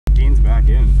back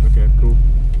in. Okay, cool.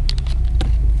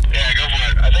 Yeah, go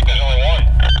for it. I think there's only one.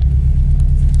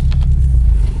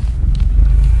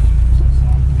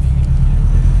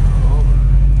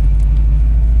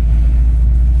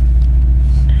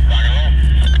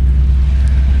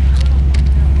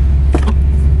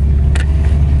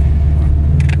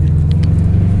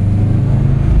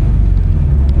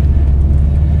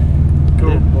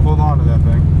 Cool. We'll hold on to that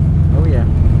thing. Oh yeah.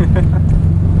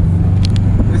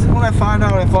 This is when I find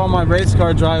out if all my race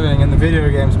car driving in the video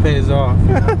games pays off.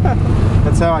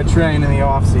 That's how I train in the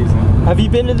off season. Have you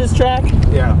been to this track?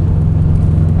 Yeah.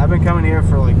 I've been coming here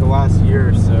for like the last year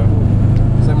or so.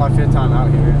 It's like my 5th time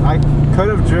out here. I could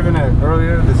have driven it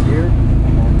earlier this year,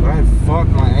 but I had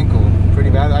fucked my ankle pretty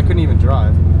bad. I couldn't even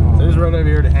drive. So I just rode over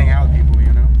here to hang out with people,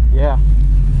 you know? Yeah.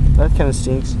 That kind of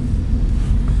stinks.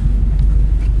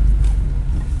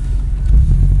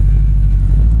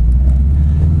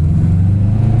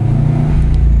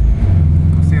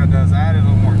 Let's see how it does. I added a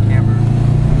little more camber.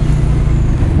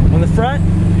 On the front?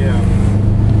 Yeah.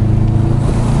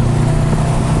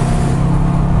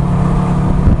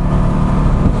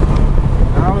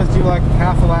 I always do like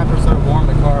half a lap or so to warm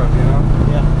the car up, you know?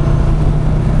 Yeah.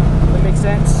 That makes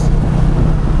sense.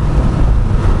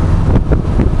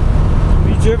 Have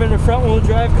you driven a front wheel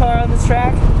drive car on this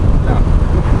track? No.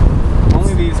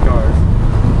 Only these cars.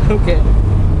 Okay.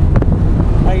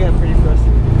 I got pretty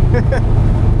frustrated.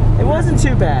 It wasn't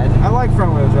too bad. I like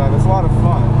front wheel drive. It's a lot of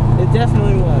fun. It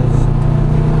definitely was.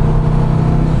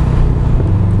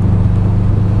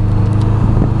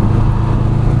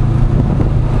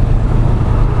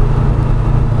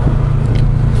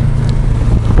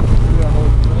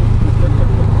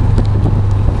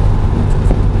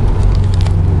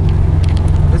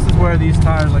 This is where these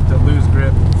tires like to lose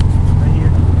grip. Right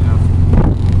here. Yeah.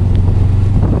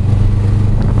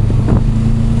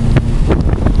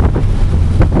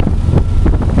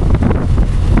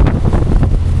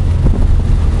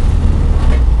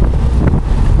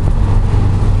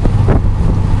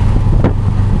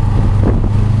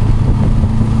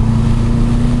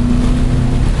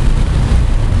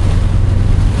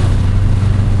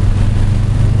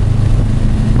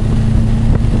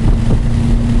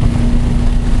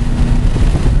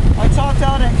 I topped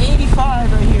out at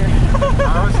 85 right here.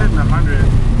 I was hitting 100.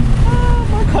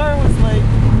 My car was like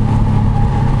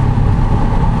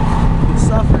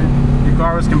suffering. Your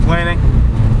car was complaining?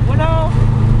 Well, no,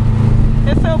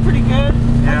 it felt pretty good.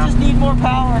 Yeah. I just need more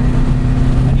power. I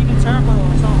need a turbo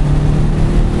or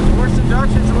something. Forced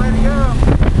induction's the way to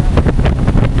go.